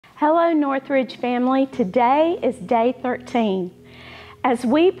Hello, Northridge family. Today is day 13. As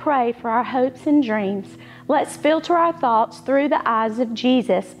we pray for our hopes and dreams, let's filter our thoughts through the eyes of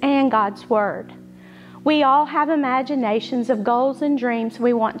Jesus and God's Word. We all have imaginations of goals and dreams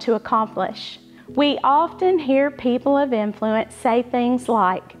we want to accomplish. We often hear people of influence say things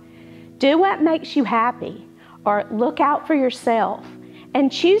like, "Do what makes you happy," or "Look out for yourself,"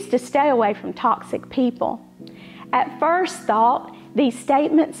 and choose to stay away from toxic people. At first thought, these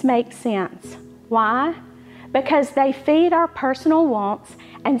statements make sense. Why? Because they feed our personal wants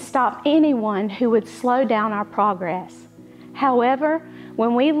and stop anyone who would slow down our progress. However,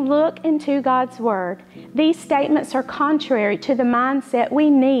 when we look into God's Word, these statements are contrary to the mindset we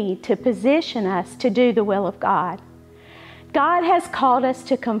need to position us to do the will of God. God has called us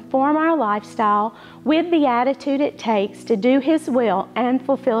to conform our lifestyle with the attitude it takes to do His will and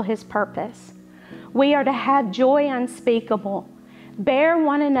fulfill His purpose. We are to have joy unspeakable, bear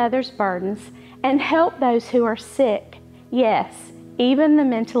one another's burdens, and help those who are sick, yes, even the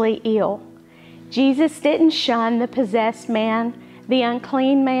mentally ill. Jesus didn't shun the possessed man, the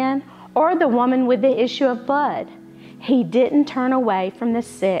unclean man, or the woman with the issue of blood. He didn't turn away from the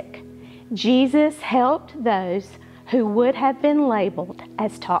sick. Jesus helped those who would have been labeled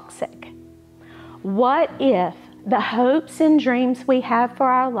as toxic. What if the hopes and dreams we have for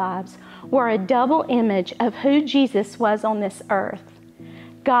our lives were a double image of who Jesus was on this earth?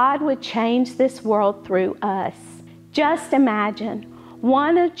 God would change this world through us. Just imagine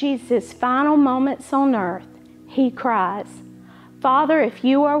one of Jesus' final moments on earth. He cries, "Father, if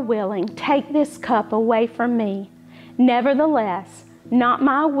you are willing, take this cup away from me. Nevertheless, not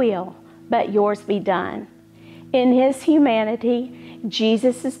my will, but yours be done." In His humanity,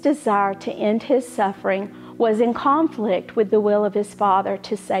 Jesus' desire to end His suffering was in conflict with the will of His Father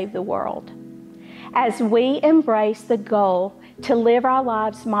to save the world. As we embrace the goal to live our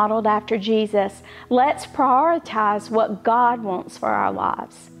lives modeled after Jesus, let's prioritize what God wants for our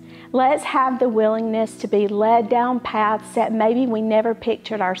lives. Let's have the willingness to be led down paths that maybe we never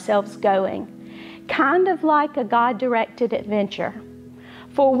pictured ourselves going, kind of like a God-directed adventure.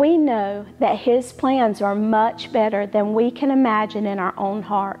 For we know that His plans are much better than we can imagine in our own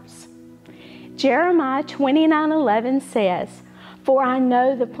hearts. Jeremiah 29:11 says, "For I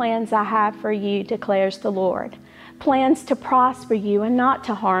know the plans I have for you, declares the Lord, plans to prosper you and not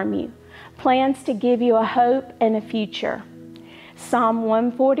to harm you, plans to give you a hope and a future." Psalm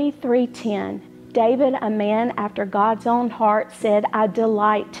 143:10, David, a man after God's own heart, said, "I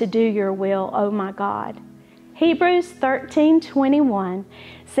delight to do your will, O my God." Hebrews 13:21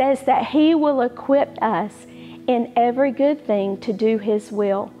 says that He will equip us in every good thing to do His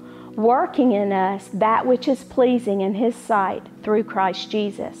will, working in us that which is pleasing in His sight through Christ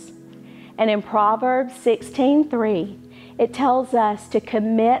Jesus. And in Proverbs 16:3, it tells us to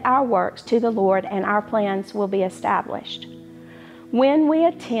commit our works to the Lord and our plans will be established. When we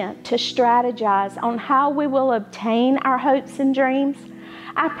attempt to strategize on how we will obtain our hopes and dreams,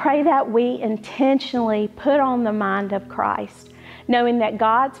 I pray that we intentionally put on the mind of Christ, knowing that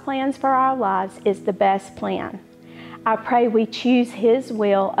God's plans for our lives is the best plan. I pray we choose His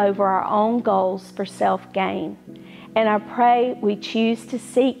will over our own goals for self-gain. And I pray we choose to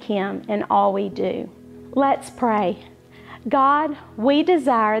seek Him in all we do. Let's pray. God, we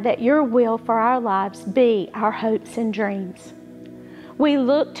desire that your will for our lives be our hopes and dreams. We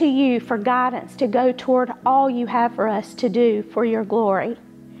look to you for guidance to go toward all you have for us to do for your glory.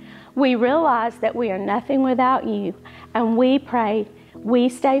 We realize that we are nothing without you, and we pray we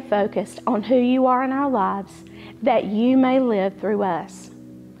stay focused on who you are in our lives, that you may live through us.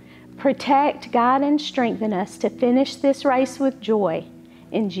 Protect, guide, and strengthen us to finish this race with joy.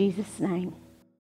 In Jesus' name.